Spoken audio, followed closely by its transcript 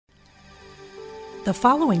The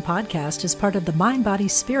following podcast is part of the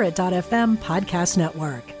MindBodySpirit.fm podcast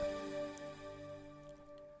network.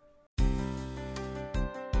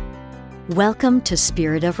 Welcome to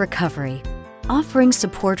Spirit of Recovery, offering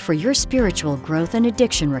support for your spiritual growth and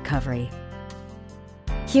addiction recovery.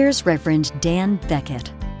 Here's Reverend Dan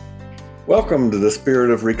Beckett. Welcome to the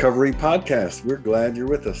Spirit of Recovery podcast. We're glad you're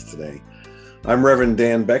with us today. I'm Reverend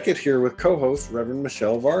Dan Beckett here with co-host Reverend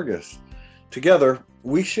Michelle Vargas. Together,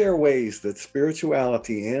 we share ways that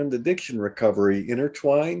spirituality and addiction recovery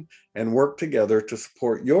intertwine and work together to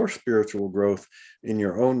support your spiritual growth in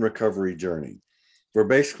your own recovery journey. We're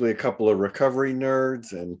basically a couple of recovery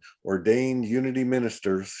nerds and ordained unity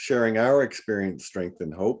ministers sharing our experience, strength,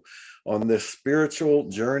 and hope on this spiritual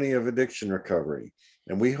journey of addiction recovery.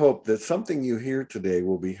 And we hope that something you hear today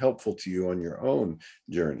will be helpful to you on your own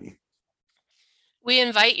journey. We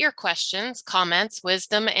invite your questions, comments,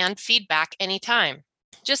 wisdom, and feedback anytime.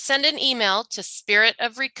 Just send an email to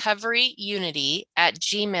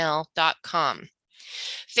spiritofrecoveryunity@gmail.com.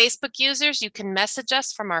 Facebook users, you can message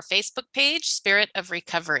us from our Facebook page, Spirit of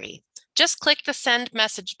Recovery. Just click the send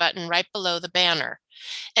message button right below the banner.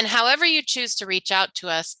 And however you choose to reach out to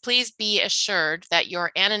us, please be assured that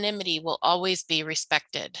your anonymity will always be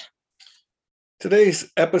respected.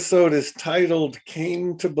 Today's episode is titled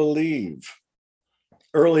Came to Believe.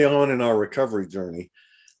 Early on in our recovery journey,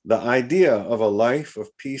 the idea of a life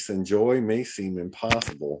of peace and joy may seem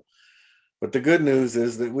impossible. But the good news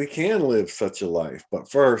is that we can live such a life.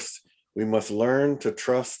 But first, we must learn to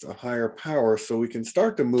trust a higher power so we can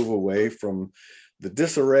start to move away from the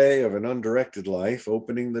disarray of an undirected life,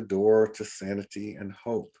 opening the door to sanity and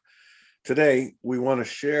hope. Today, we want to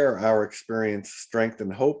share our experience, strength,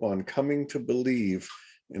 and hope on coming to believe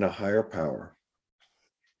in a higher power.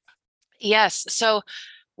 Yes. So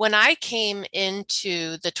when I came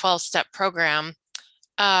into the 12-step program,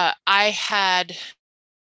 I had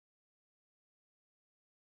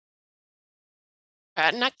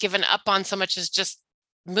not given up on so much as just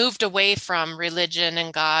moved away from religion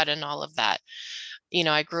and God and all of that. You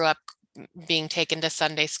know, I grew up being taken to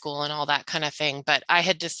Sunday school and all that kind of thing, but I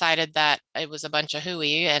had decided that it was a bunch of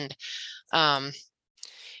hooey and,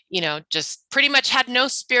 just pretty much had no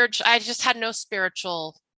spiritual, I just had no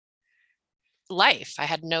spiritual life. I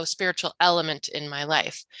had no spiritual element in my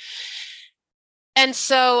life. And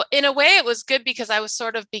so in a way it was good because I was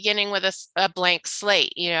sort of beginning with a blank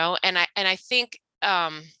slate, and I think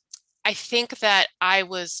that I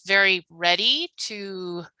was very ready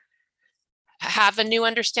to have a new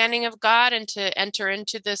understanding of God and to enter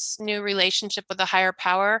into this new relationship with a higher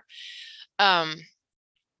power.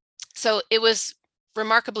 So it was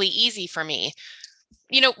remarkably easy for me.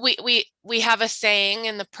 We have a saying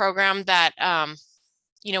in the program that,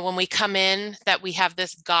 when we come in, that we have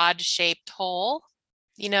this God-shaped hole,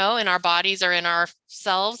 in our bodies or in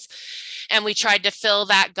ourselves. And we tried to fill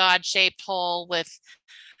that God-shaped hole with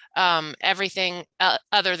everything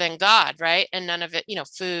other than God, right? And none of it,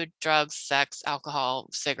 food, drugs, sex, alcohol,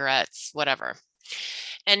 cigarettes, whatever.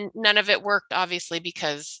 And none of it worked, obviously,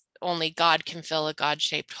 because only God can fill a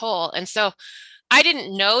God-shaped hole. And so I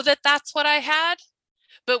didn't know that that's what I had.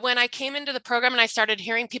 But when I came into the program and I started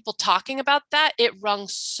hearing people talking about that, it rung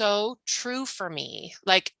so true for me.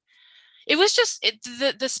 Like, it was just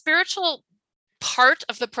the spiritual part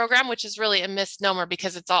of the program, which is really a misnomer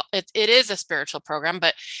because it is a spiritual program,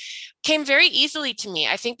 but came very easily to me.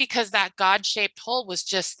 I think because that God-shaped hole was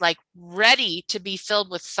just like ready to be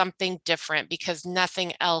filled with something different because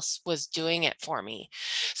nothing else was doing it for me.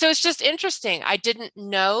 So it's just interesting. I didn't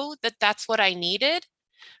know that that's what I needed.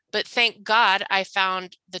 But thank God I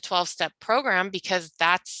found the 12-step program because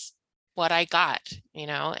that's what I got,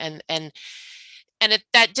 and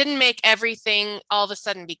that didn't make everything all of a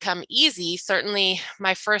sudden become easy. Certainly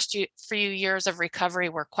my first few years of recovery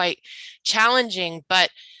were quite challenging, but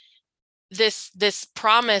this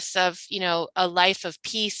promise of, a life of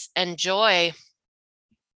peace and joy,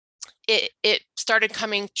 it started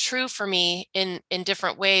coming true for me in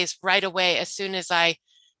different ways right away as soon as I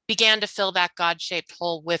began to fill that God-shaped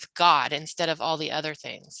hole with God instead of all the other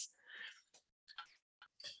things.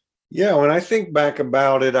 Yeah, when I think back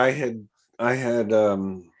about it, I had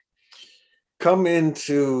come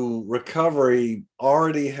into recovery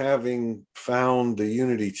already having found the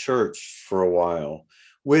Unity Church for a while,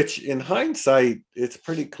 which in hindsight, it's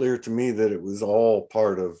pretty clear to me that it was all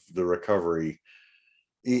part of the recovery.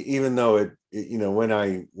 Even though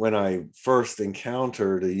when I first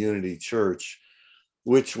encountered a Unity Church,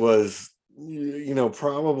 which was,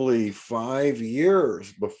 probably 5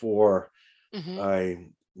 years before I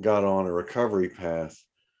got on a recovery path.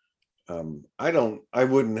 I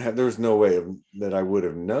wouldn't have, there's no way that I would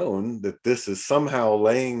have known that this is somehow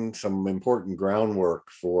laying some important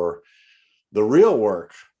groundwork for the real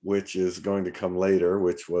work, which is going to come later,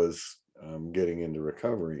 which was getting into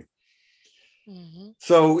recovery.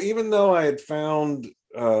 So even though I had found,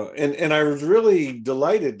 and I was really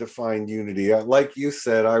delighted to find unity. Like you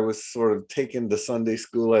said, I was sort of taken to Sunday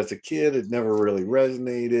school as a kid. It never really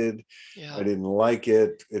resonated. Yeah. I didn't like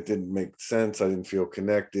it. It didn't make sense. I didn't feel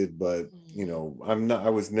connected. But I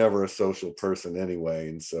was never a social person anyway,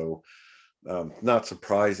 and so not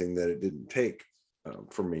surprising that it didn't take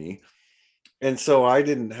for me. And so I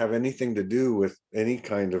didn't have anything to do with any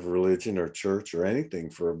kind of religion or church or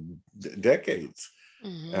anything for decades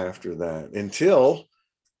after that, until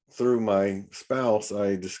through my spouse,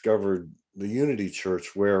 I discovered the Unity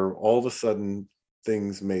Church, where all of a sudden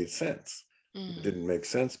things made sense. It didn't make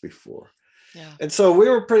sense before. Yeah. And so we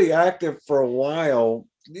were pretty active for a while.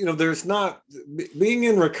 There's not, being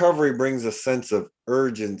in recovery brings a sense of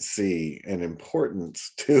urgency and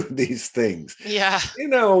importance to these things. Yeah.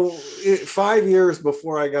 5 years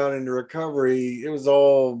before I got into recovery, it was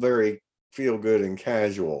all very feel good and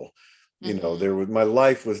casual. My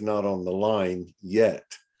life was not on the line yet.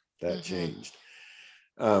 That changed.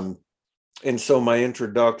 And so my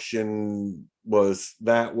introduction was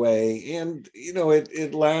that way. And,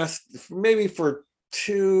 it lasted maybe for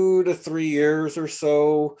 2 to 3 years or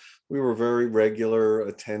so. We were very regular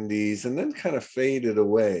attendees, and then kind of faded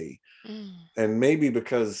away. And maybe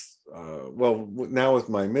because, now with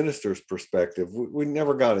my minister's perspective, we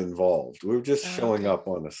never got involved. We were just showing up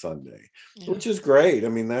on a Sunday, which is great. I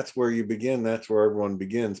mean, that's where you begin. That's where everyone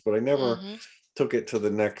begins. But I never took it to the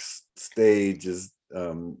next stage as,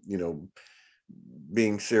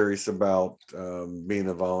 being serious about being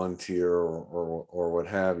a volunteer or what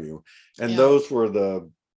have you. And those were the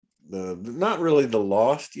not really the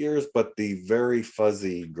lost years, but the very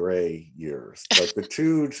fuzzy gray years. Like the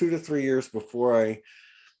 2 to 3 years before I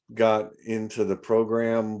got into the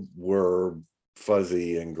program were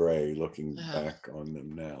fuzzy and gray, looking back on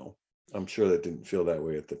them now. I'm sure that didn't feel that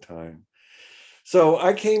way at the time. So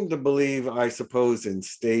I came to believe, I suppose, in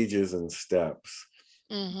stages and steps.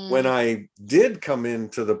 When I did come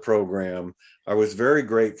into the program, I was very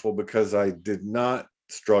grateful because I did not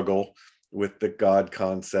struggle with the God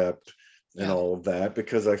concept and all of that,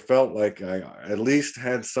 because I felt like I at least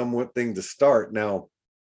had somewhat thing to start. Now,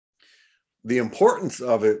 the importance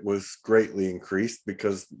of it was greatly increased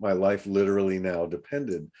because my life literally now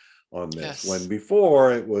depended on this. When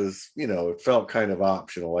before it was, it felt kind of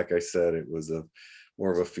optional. Like I said, it was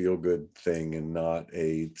more of a feel-good thing and not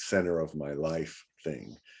a center of my life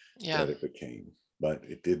thing that it became. But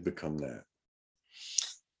it did become that.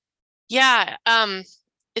 Yeah.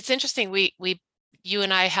 It's interesting. You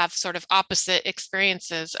and I have sort of opposite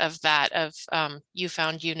experiences of that, of you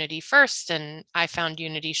found unity first and I found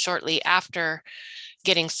unity shortly after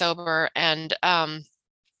getting sober. And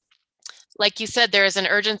like you said, there is an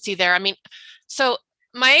urgency there. I mean, so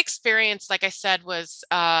my experience, like I said, was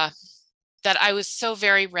that I was so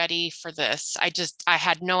very ready for this. I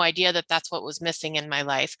had no idea that that's what was missing in my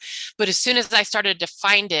life. But as soon as I started to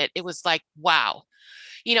find it, it was like, wow.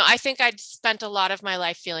 I think I'd spent a lot of my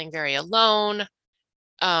life feeling very alone.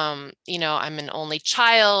 I'm an only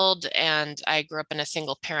child and I grew up in a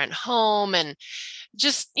single parent home, and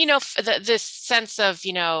just, this sense of,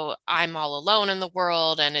 I'm all alone in the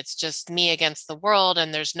world and it's just me against the world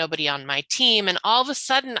and there's nobody on my team. And all of a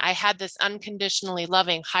sudden I had this unconditionally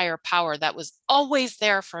loving higher power that was always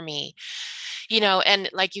there for me, and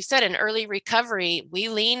like you said, in early recovery, we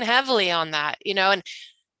lean heavily on that, and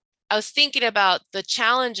I was thinking about the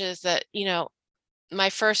challenges that, my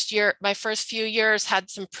first few years had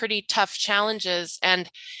some pretty tough challenges. And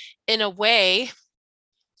in a way,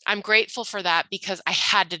 I'm grateful for that because I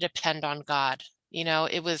had to depend on God.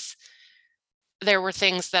 There were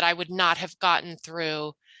things that I would not have gotten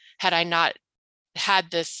through had I not had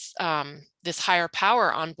this higher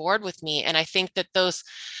power on board with me. And I think that those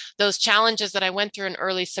challenges that I went through in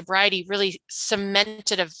early sobriety really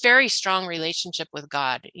cemented a very strong relationship with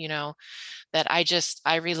God, that I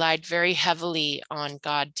relied very heavily on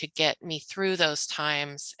God to get me through those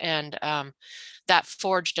times. And that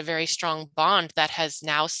forged a very strong bond that has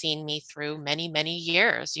now seen me through many, many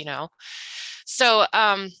years, So,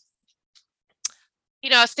 I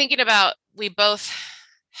was thinking about, we both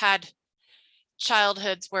had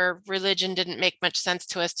childhoods where religion didn't make much sense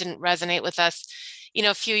to us, didn't resonate with us.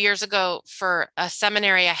 A few years ago for a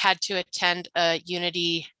seminary, I had to attend a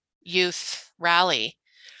Unity youth rally,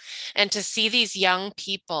 and to see these young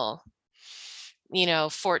people,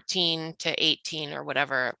 14 to 18 or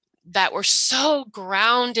whatever, that were so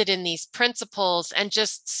grounded in these principles and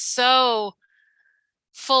just so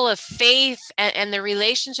full of faith and the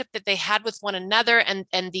relationship that they had with one another,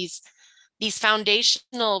 and these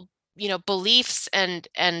foundational, beliefs and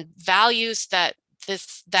values that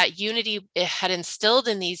unity had instilled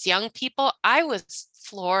in these young people. I was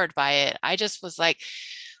floored by it. I just was like,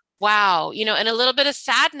 wow, and a little bit of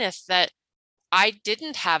sadness that I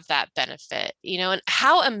didn't have that benefit, and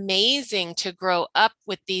how amazing to grow up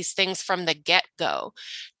with these things from the get-go,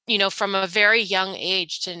 from a very young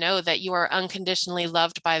age, to know that you are unconditionally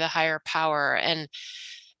loved by the higher power, and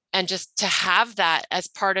just to have that as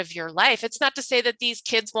part of your life. It's not to say that these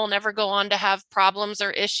kids will never go on to have problems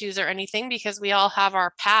or issues or anything, because we all have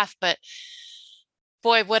our path, but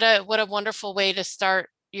boy, what a wonderful way to start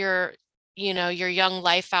your young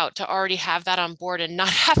life out, to already have that on board and not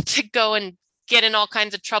have to go and get in all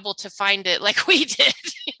kinds of trouble to find it like we did.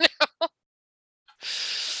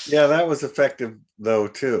 Yeah, that was effective though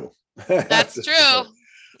too. That's true.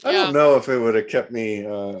 I don't know if it would have kept me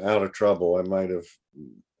out of trouble. I might have.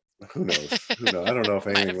 Who knows? I don't know if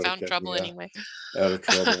anything would have kept trouble me anyway. out of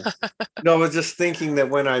trouble. No, I was just thinking that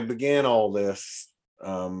when I began all this,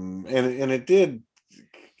 and it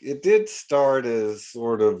did start as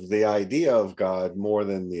sort of the idea of God more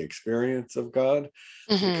than the experience of God.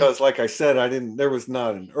 Mm-hmm. Because like I said, there was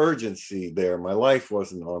not an urgency there. My life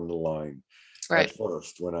wasn't on the line at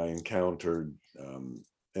first when I encountered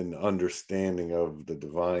an understanding of the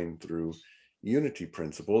divine through unity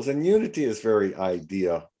principles. And unity is very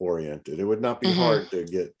idea oriented. It would not be hard to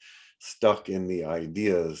get stuck in the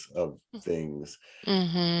ideas of things.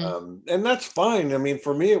 And that's fine. I mean,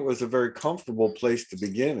 for me, it was a very comfortable place to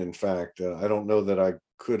begin. In fact, I don't know that I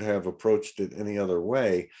could have approached it any other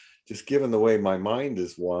way, just given the way my mind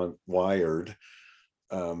is wired.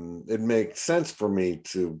 It makes sense for me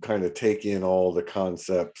to kind of take in all the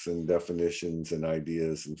concepts and definitions and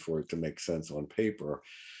ideas, and for it to make sense on paper.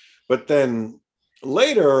 But then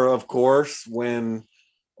later, of course, when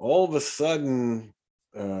all of a sudden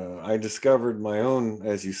I discovered my own,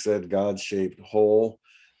 as you said, God-shaped whole,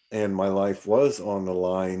 and my life was on the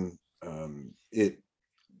line, it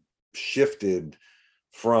shifted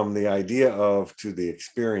from the idea of to the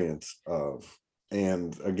experience of.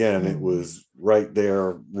 And again, it was right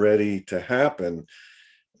there, ready to happen.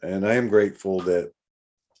 And I am grateful that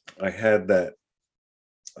I had that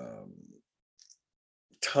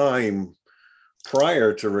time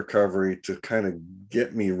prior to recovery to kind of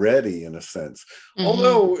get me ready, in a sense.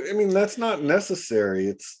 Although, I mean, that's not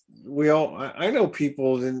necessary. I know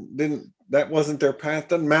people didn't, that wasn't their path.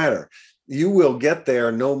 Doesn't matter. You will get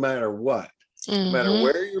there no matter what. No matter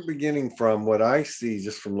where you're beginning from. What I see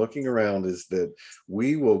just from looking around is that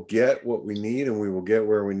we will get what we need, and we will get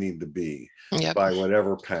where we need to be by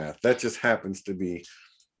whatever path. That just happens to be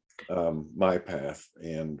my path,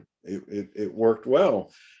 and it worked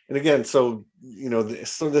well. And again, so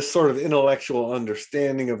so this sort of intellectual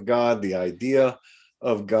understanding of God, the idea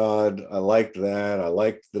of God, I liked that. I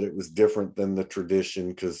liked that it was different than the tradition,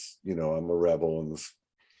 because I'm a rebel and was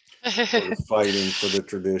sort of fighting for the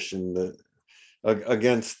tradition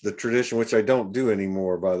against the tradition, which I don't do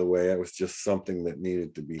anymore, by the way. It was just something that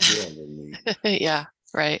needed to be healed in me. Yeah,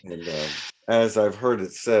 right. And as I've heard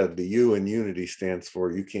it said, the U in unity stands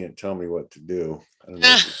for "you can't tell me what to do." I don't know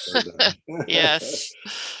if you've heard that. Yes.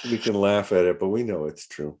 We can laugh at it, but we know it's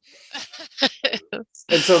true.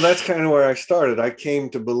 And so that's kind of where I started. I came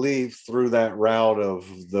to believe through that route of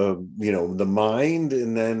the mind,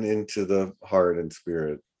 and then into the heart and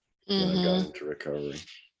spirit when I got into recovery.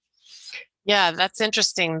 Yeah, that's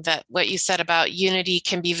interesting that what you said about unity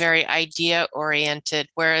can be very idea oriented.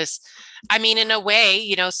 Whereas, I mean, in a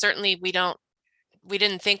way, certainly we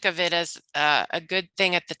didn't think of it as a good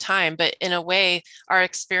thing at the time, but in a way, our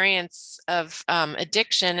experience of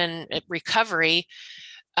addiction and recovery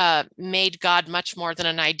made God much more than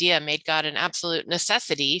an idea, made God an absolute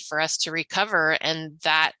necessity for us to recover. And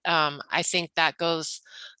that, I think that goes,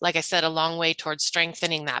 like I said, a long way towards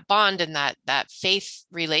strengthening that bond and that faith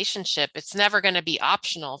relationship. It's never going to be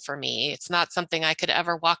optional for me. It's not something I could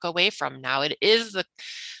ever walk away from now. It is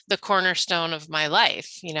the cornerstone of my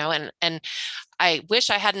life, and I wish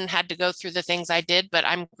I hadn't had to go through the things I did, but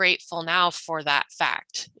I'm grateful now for that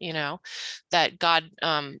fact, that God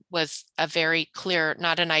was a very clear,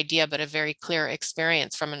 not an idea, but a very clear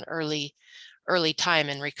experience from an early time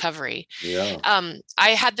in recovery. Yeah. I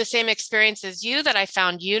had the same experience as you, that I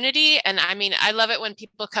found unity. And I mean, I love it when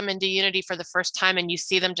people come into unity for the first time and you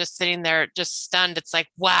see them just sitting there, just stunned. It's like,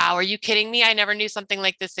 wow, are you kidding me? I never knew something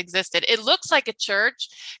like this existed. It looks like a church,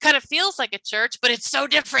 kind of feels like a church, but it's so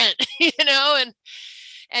different,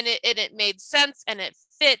 and it made sense, and it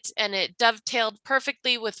fit and it dovetailed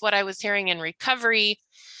perfectly with what I was hearing in recovery.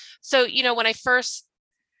 So, when I first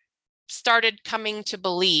started coming to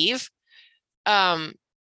believe, it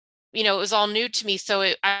was all new to me.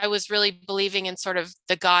 So I was really believing in sort of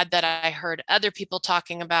the God that I heard other people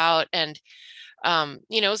talking about, and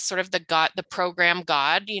sort of the program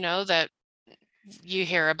God, that you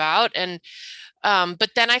hear about. And but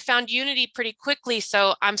then I found unity pretty quickly.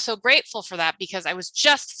 So I'm so grateful for that, because I was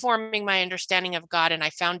just forming my understanding of God, and I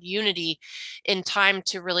found unity in time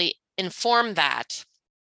to really inform that,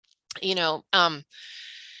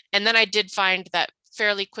 and then I did find that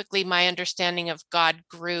fairly quickly my understanding of God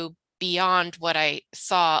grew beyond what I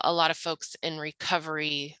saw a lot of folks in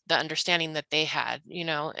recovery, the understanding that they had,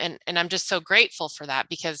 and I'm just so grateful for that,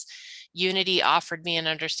 because unity offered me an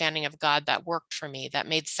understanding of God that worked for me, that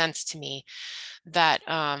made sense to me, that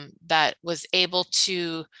that was able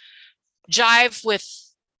to jive with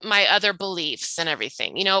my other beliefs and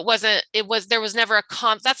everything. There was never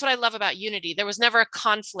that's what I love about unity. There was never a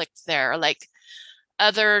conflict there. Like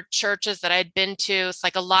other churches that I'd been to, it's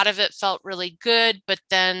like a lot of it felt really good, but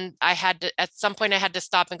then at some point I had to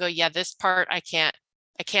stop and go, yeah, this part I can't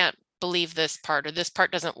believe this part, or this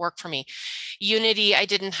part doesn't work for me. Unity, I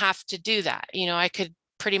didn't have to do that. I could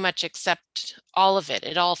pretty much accept all of it.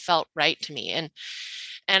 It all felt right to me. And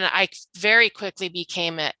I very quickly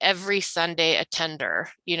became a every Sunday attender.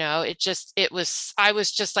 I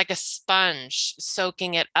was just like a sponge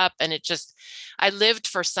soaking it up. And I lived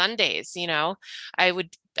for Sundays. I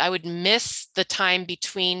would miss the time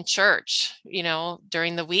between church,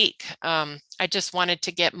 during the week. I just wanted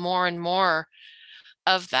to get more and more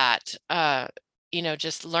of that,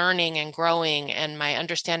 just learning and growing, and my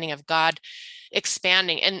understanding of God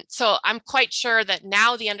expanding. And so I'm quite sure that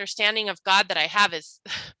now the understanding of God that I have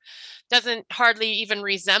doesn't hardly even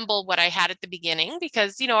resemble what I had at the beginning,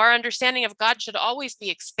 because, our understanding of God should always be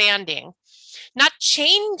expanding, not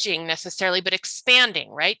changing necessarily, but expanding,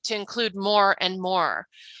 right? To include more and more.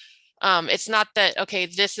 It's not that, okay,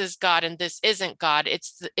 this is God and this isn't God.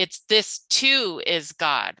 It's this too is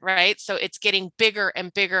God, right? So it's getting bigger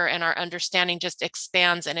and bigger, and our understanding just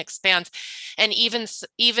expands and expands. And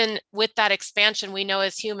even with that expansion, we know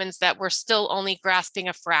as humans that we're still only grasping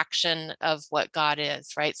a fraction of what God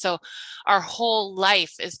is, right? So our whole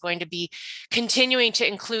life is going to be continuing to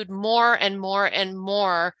include more and more and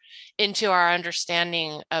more into our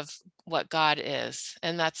understanding of what God is.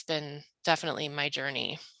 And that's been definitely my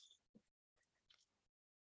journey.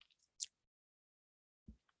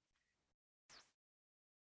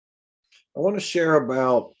 I want to share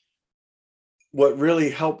about what really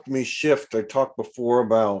helped me shift. I talked before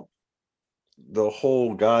about the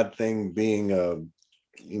whole God thing being an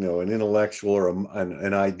intellectual or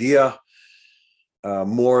an idea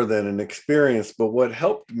more than an experience. But what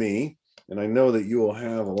helped me, and I know that you will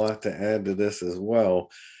have a lot to add to this as well,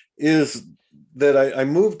 is that I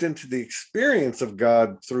moved into the experience of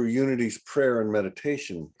God through Unity's prayer and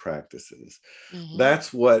meditation practices. Mm-hmm.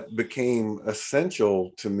 That's what became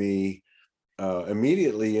essential to me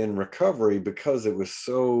immediately in recovery, because it was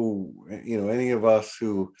so, any of us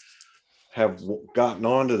who have gotten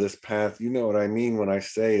onto this path, you know what I mean when I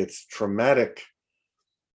say it's traumatic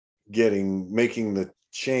making the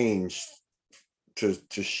change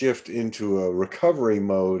to shift into a recovery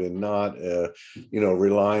mode, and not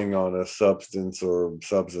relying on a substance or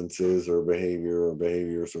substances or behavior or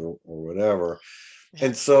behaviors or whatever. Yeah.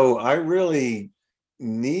 And so I really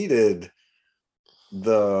needed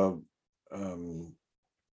the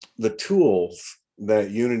tools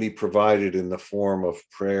that Unity provided in the form of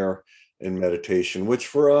prayer and meditation, which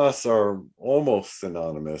for us are almost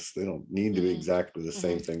synonymous. They don't need to be exactly the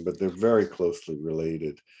same thing, but they're very closely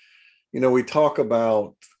related. We talk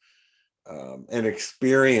about an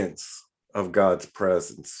experience of God's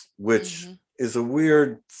presence, which is a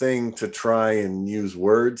weird thing to try and use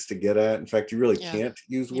words to get at. In fact, you really can't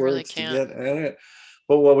use words to get at it.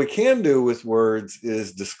 But what we can do with words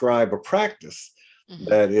is describe a practice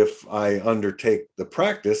that if I undertake the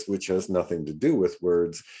practice, which has nothing to do with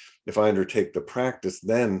words, if I undertake the practice,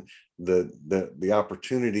 then the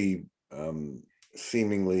opportunity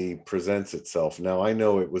seemingly presents itself. Now, I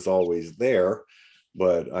know it was always there,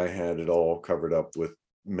 but I had it all covered up with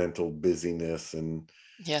mental busyness and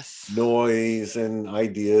noise and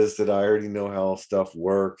ideas that I already know how stuff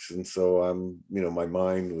works. And so my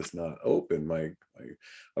mind was not open.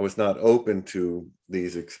 I was not open to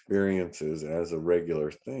these experiences as a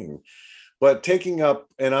regular thing. But taking up,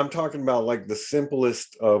 and I'm talking about like the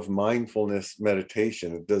simplest of mindfulness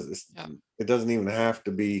meditation. It doesn't even have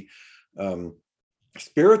to be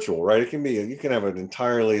spiritual, right? It can be, you can have an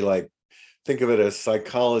entirely like think of it as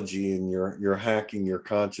psychology, and you're hacking your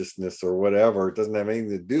consciousness or whatever. It doesn't have anything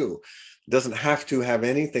to do. It doesn't have to have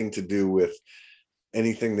anything to do with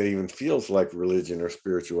anything that even feels like religion or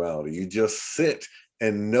spirituality. You just sit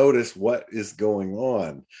and notice what is going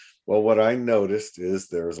on. Well, what I noticed is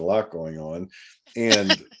there's a lot going on,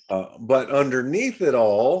 and but underneath it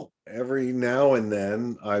all, every now and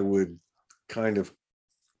then I would kind of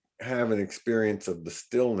have an experience of the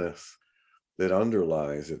stillness that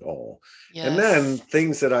underlies it all. Yes. And then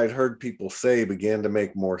things that I'd heard people say began to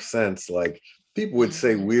make more sense. Like people would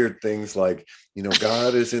say weird things like,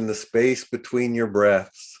 God is in the space between your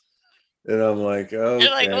breaths. And I'm like, okay.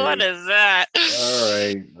 You're like, what is that?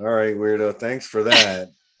 All right, weirdo. Thanks for that.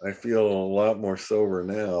 I feel a lot more sober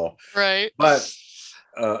now. Right. But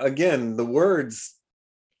again, the words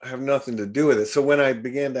have nothing to do with it. So when I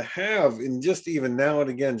began to have, in just even now and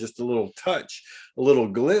again, just a little touch, a little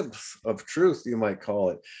glimpse of truth, you might call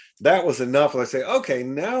it, that was enough. I say, okay,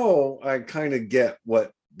 now I kind of get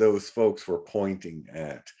what those folks were pointing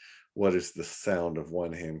at. What is the sound of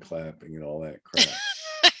one hand clapping and all that crap?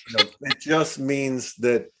 It just means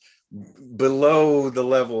that below the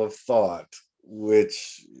level of thought,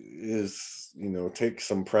 which is, takes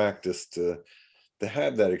some practice to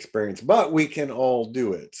have that experience, but we can all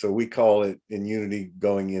do it. So we call it in Unity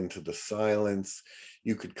going into the silence.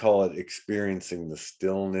 You could call it experiencing the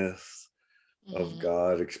stillness of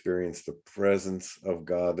God, experience the presence of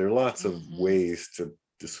God. There are lots of ways to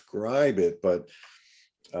describe it, but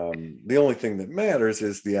the only thing that matters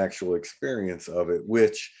is the actual experience of it,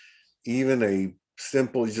 which even a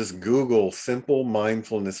simple, just Google simple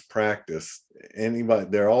mindfulness practice, anybody,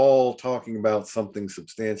 they're all talking about something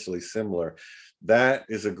substantially similar. That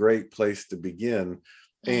is a great place to begin.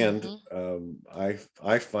 And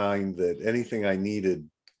I find that anything I needed,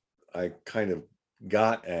 I kind of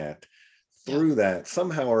got at through that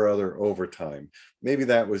somehow or other over time. Maybe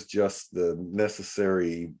that was just the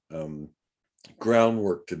necessary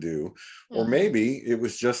groundwork to do, or maybe it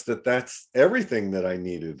was just that that's everything that I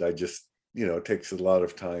needed. I just, it takes a lot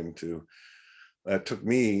of time to,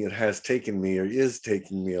 it has taken me, or is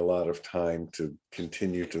taking me a lot of time to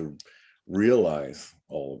continue to realize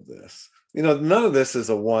all of this. None of this is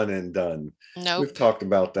a one and done. Nope. We've talked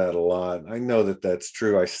about that a lot. I know that that's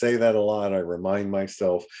true. I say that a lot. I remind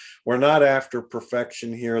myself, we're not after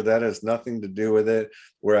perfection here. That has nothing to do with it.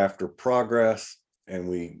 We're after progress, and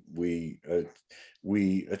we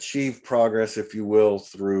achieve progress, if you will,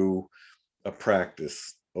 through a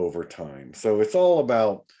practice over time. So it's all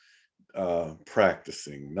about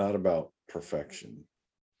practicing, not about perfection.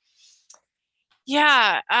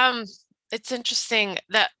 Yeah. It's interesting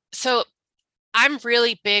that, so I'm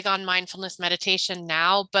really big on mindfulness meditation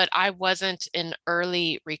now, but I wasn't in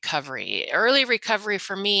early recovery. Early recovery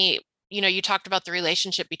for me, you talked about the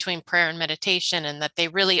relationship between prayer and meditation, and that they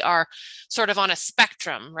really are sort of on a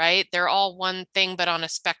spectrum, right? They're all one thing, but on a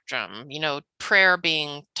spectrum, prayer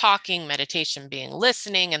being talking, meditation being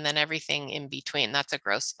listening, and then everything in between. That's a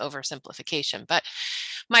gross oversimplification. But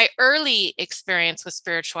my early experience with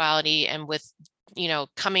spirituality and with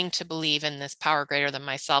coming to believe in this power greater than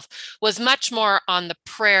myself was much more on the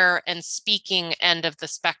prayer and speaking end of the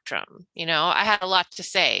spectrum. I had a lot to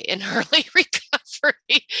say in early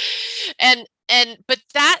recovery, but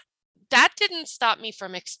that didn't stop me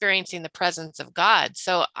from experiencing the presence of God.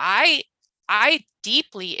 So I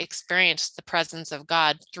deeply experienced the presence of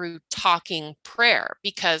God through talking prayer,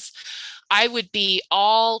 because I would be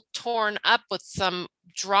all torn up with some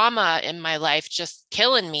drama in my life just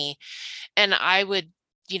killing me, and I would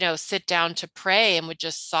sit down to pray and would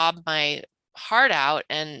just sob my heart out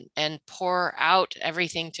and pour out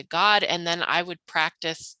everything to God. And then I would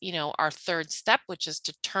practice our third step, which is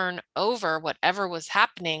to turn over whatever was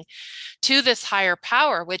happening to this higher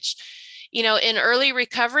power, which in early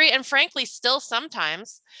recovery, and frankly still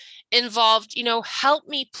sometimes, involved help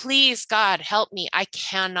me, please, God, help me, I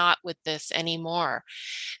cannot with this anymore.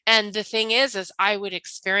 And the thing is I would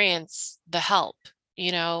experience the help.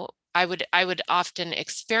 I would often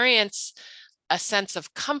experience a sense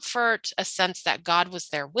of comfort, a sense that God was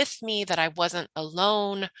there with me, that I wasn't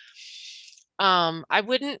alone. I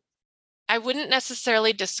wouldn't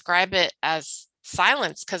necessarily describe it as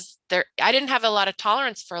silence, because I didn't have a lot of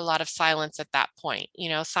tolerance for a lot of silence at that point.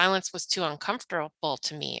 Silence was too uncomfortable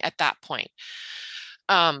to me at that point.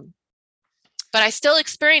 But I still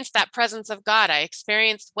experienced that presence of God. I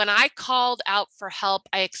experienced, when I called out for help,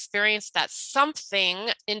 I experienced that something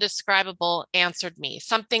indescribable answered me.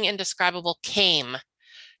 Something indescribable came.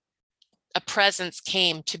 A presence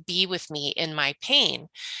came to be with me in my pain.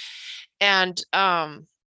 And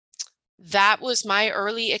that was my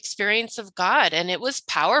early experience of God, and it was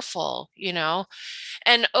powerful,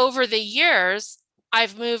 And over the years,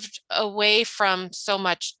 I've moved away from so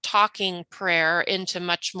much talking prayer into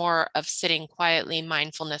much more of sitting quietly,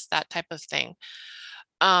 mindfulness, that type of thing.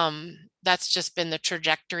 That's just been the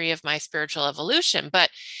trajectory of my spiritual evolution, but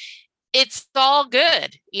it's all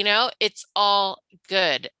good, it's all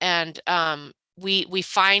good. And we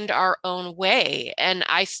find our own way, and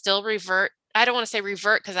I still revert. I don't want to say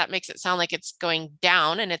revert because that makes it sound like it's going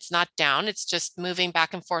down, and it's not down. It's just moving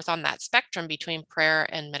back and forth on that spectrum between prayer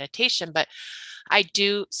and meditation. But I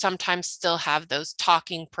do sometimes still have those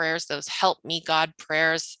talking prayers, those help me God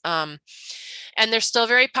prayers. And they're still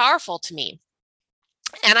very powerful to me.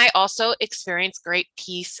 And I also experience great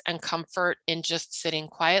peace and comfort in just sitting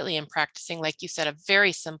quietly and practicing, like you said, a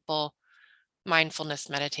very simple mindfulness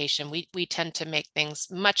meditation. We tend to make things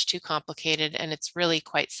much too complicated, and it's really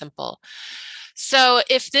quite simple. So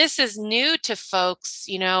if this is new to folks,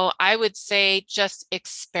 I would say just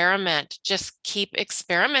experiment, just keep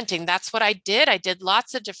experimenting. That's what I did. I did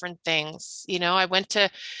lots of different things. I went to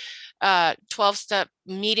 12-step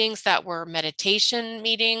meetings that were meditation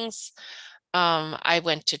meetings. I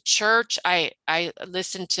went to church. I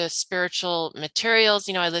listened to spiritual materials.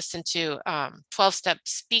 I listened to 12-step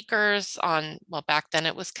speakers on, well, back then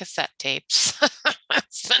it was cassette tapes.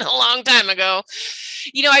 It's been a long time ago.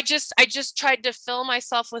 I just tried to fill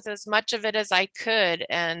myself with as much of it as I could.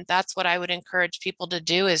 And that's what I would encourage people to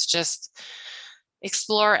do, is just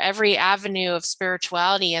explore every avenue of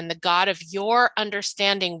spirituality, and the God of your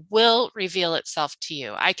understanding will reveal itself to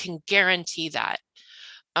you. I can guarantee that.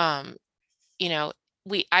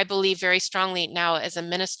 I believe very strongly now as a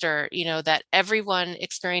minister, that everyone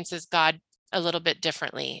experiences God a little bit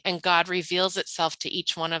differently, and God reveals itself to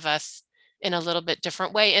each one of us in a little bit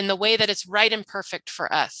different way, in the way that it's right and perfect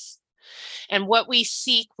for us. And what we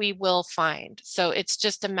seek, we will find. So it's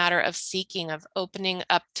just a matter of seeking, of opening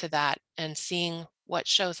up to that and seeing what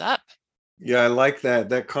shows up. Yeah, I like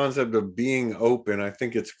that concept of being open. I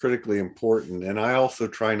think it's critically important. And I also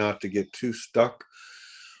try not to get too stuck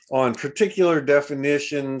on particular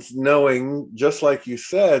definitions, knowing, just like you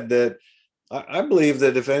said, that I believe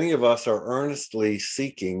that if any of us are earnestly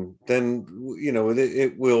seeking, then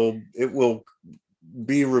it will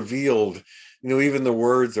be revealed. Even the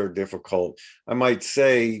words are difficult. I might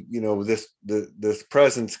say, this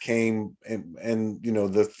presence came, and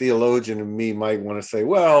the theologian in me might want to say,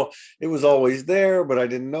 well, it was always there, but I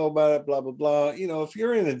didn't know about it, blah, blah, blah. If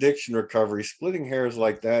you're in addiction recovery, splitting hairs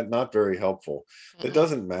like that, not very helpful. Mm-hmm. It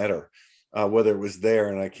doesn't matter whether it was there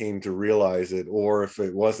and I came to realize it, or if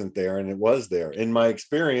it wasn't there and it was there. In my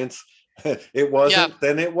experience, it wasn't,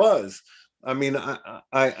 then it was. I mean,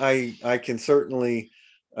 I can certainly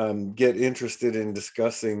get interested in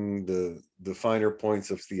discussing the finer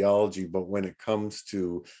points of theology, but when it comes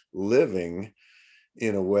to living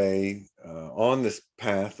in a way on this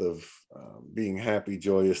path of being happy,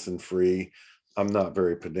 joyous, and free, I'm not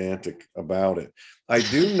very pedantic about it. I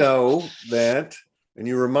do know that, and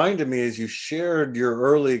you reminded me as you shared your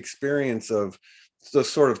early experience of the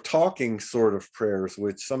sort of talking sort of prayers,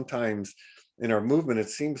 which sometimes in our movement, it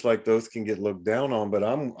seems like those can get looked down on, but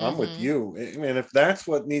I'm with you. And if that's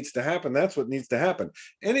what needs to happen, that's what needs to happen.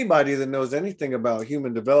 Anybody that knows anything about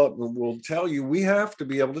human development will tell you we have to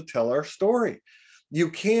be able to tell our story. You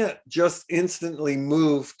can't just instantly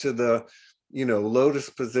move to the, lotus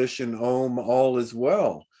position, Om, all is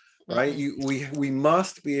well, right? We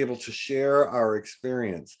must be able to share our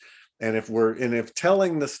experience. And if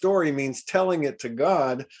telling the story means telling it to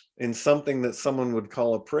God in something that someone would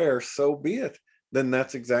call a prayer, so be it. Then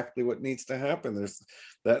that's exactly what needs to happen.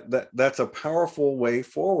 That's a powerful way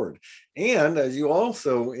forward. And as you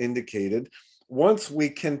also indicated, once we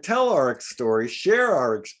can tell our story, share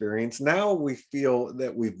our experience, now we feel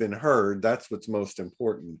that we've been heard. That's what's most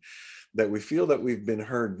important, that we feel that we've been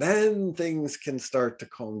heard. Then things can start to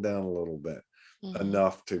calm down a little bit,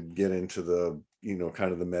 enough to get into the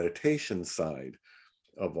kind of the meditation side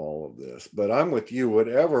of all of this. But I'm with you.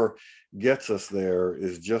 Whatever gets us there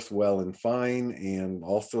is just well and fine. And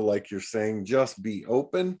also, like you're saying, just be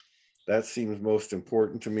open. That seems most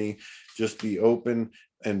important to me. Just be open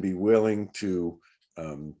and be willing to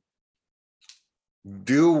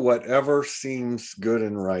do whatever seems good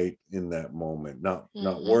and right in that moment, not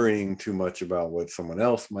worrying too much about what someone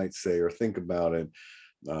else might say or think about it.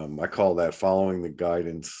 I call that following the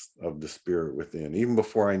guidance of the spirit within. Even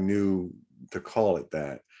before I knew to call it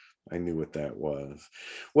that, I knew what that was.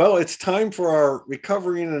 Well, it's time for our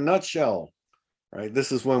recovery in a nutshell, right?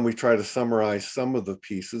 This is when we try to summarize some of the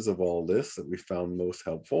pieces of all this that we found most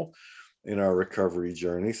helpful. in our recovery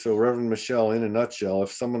journey. So Reverend Michelle, in a nutshell,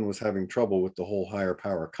 if someone was having trouble with the whole higher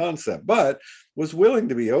power concept, but was willing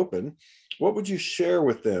to be open, what would you share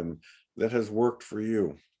with them that has worked for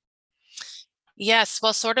you? Yes,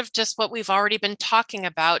 well, sort of just what we've already been talking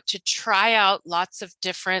about, to try out lots of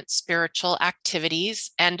different spiritual activities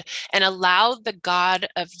and allow the God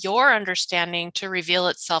of your understanding to reveal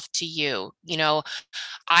itself to you. You know,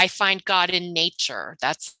 I find God in nature.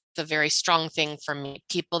 That's a very strong thing for me.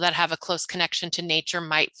 People that have a close connection to nature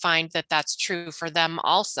might find that that's true for them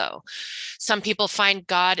also. Some people find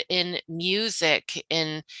God in music,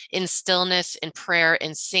 in stillness, in prayer,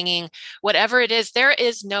 in singing. Whatever it is, there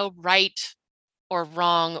is no right or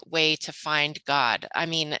wrong way to find God. I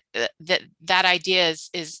mean, that idea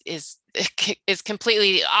is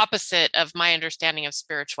completely opposite of my understanding of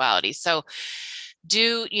spirituality. So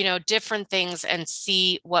do, different things and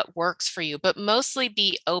see what works for you, but mostly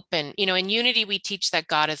be open. In Unity, we teach that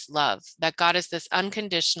God is love, that God is this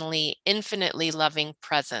unconditionally, infinitely loving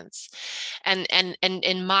presence. And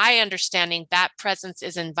in my understanding, that presence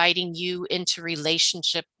is inviting you into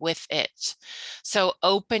relationship with it. So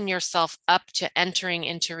open yourself up to entering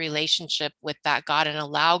into relationship with that God and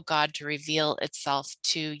allow God to reveal itself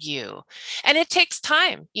to you. And it takes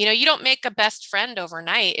time. You don't make a best friend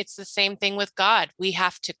overnight. It's the same thing with God. We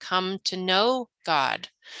have to come to know God.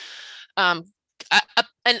 An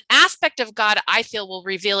aspect of God, I feel, will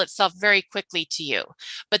reveal itself very quickly to you,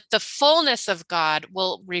 but the fullness of God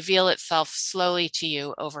will reveal itself slowly to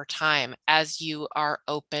you over time as you are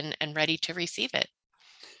open and ready to receive it.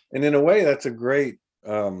 And in a way, that's a great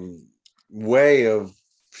way of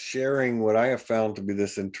sharing what I have found to be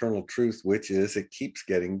this internal truth, which is it keeps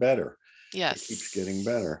getting better. Yes. It keeps getting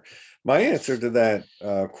better. My answer to that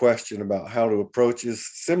question about how to approach is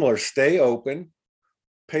similar. Stay open.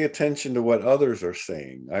 Pay attention to what others are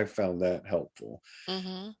saying. I found that helpful.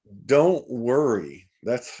 Mm-hmm. Don't worry.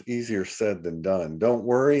 That's easier said than done. Don't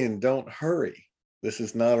worry and don't hurry. This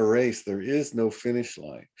is not a race. There is no finish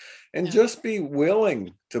line. And just be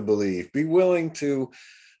willing to believe. Be willing to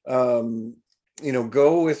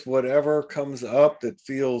go with whatever comes up that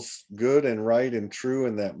feels good and right and true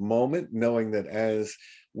in that moment, knowing that as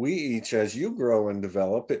you grow and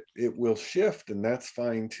develop, it will shift, and that's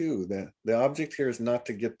fine too. That the object here is not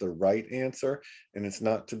to get the right answer, and it's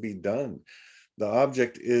not to be done. The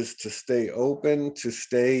object is to stay open, to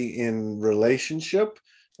stay in relationship,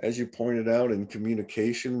 as you pointed out, in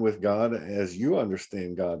communication with God as you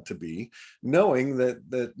understand God to be, knowing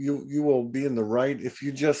that you will be in the right,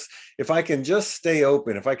 if I can just stay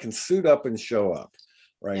open, if I can suit up and show up,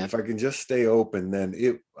 right? Yep. If I can just stay open, then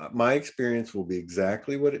my experience will be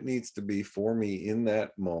exactly what it needs to be for me in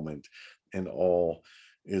that moment, and all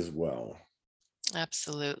is well.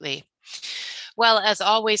 Absolutely. Well, as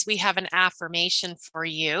always, we have an affirmation for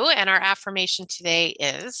you, and our affirmation today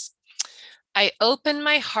is: I open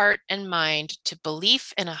my heart and mind to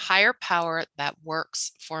belief in a higher power that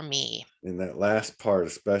works for me. In that last part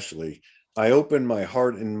especially, I open my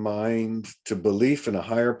heart and mind to belief in a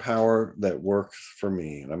higher power that works for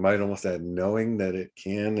me. And I might almost add, knowing that it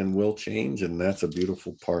can and will change, and that's a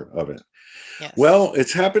beautiful part of it. Yes. Well,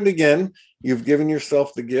 it's happened again. You've given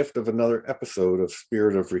yourself the gift of another episode of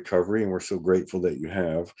Spirit of Recovery, and we're so grateful that you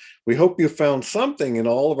have. We hope you found something in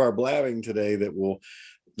all of our blabbing today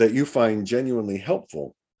that you find genuinely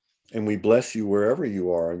helpful. And we bless you wherever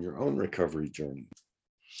you are on your own recovery journey.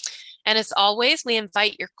 And as always, we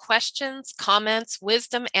invite your questions, comments,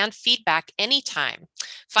 wisdom, and feedback anytime.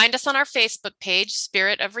 Find us on our Facebook page,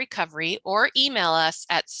 Spirit of Recovery, or email us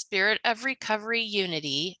at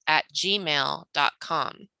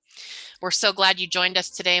spiritofrecoveryunity@gmail.com. We're so glad you joined us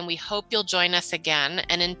today, and we hope you'll join us again.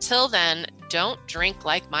 And until then, don't drink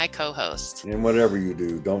like my co-host. And whatever you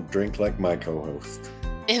do, don't drink like my co-host.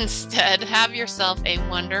 Instead, have yourself a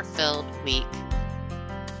wonder-filled week.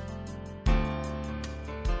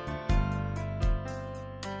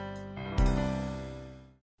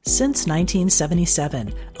 Since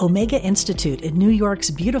 1977, Omega Institute in New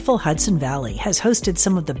York's beautiful Hudson Valley has hosted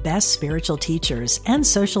some of the best spiritual teachers and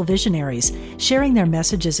social visionaries sharing their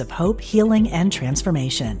messages of hope, healing, and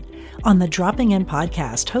transformation. On the Dropping In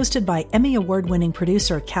podcast, hosted by Emmy Award-winning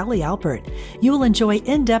producer Callie Alpert, you will enjoy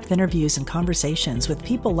in-depth interviews and conversations with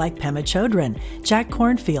people like Pema Chodron, Jack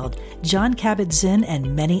Kornfield, John Kabat-Zinn,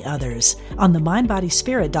 and many others on the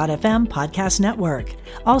MindBodySpirit.fm podcast network.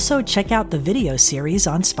 Also, check out the video series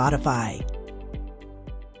on Spotify.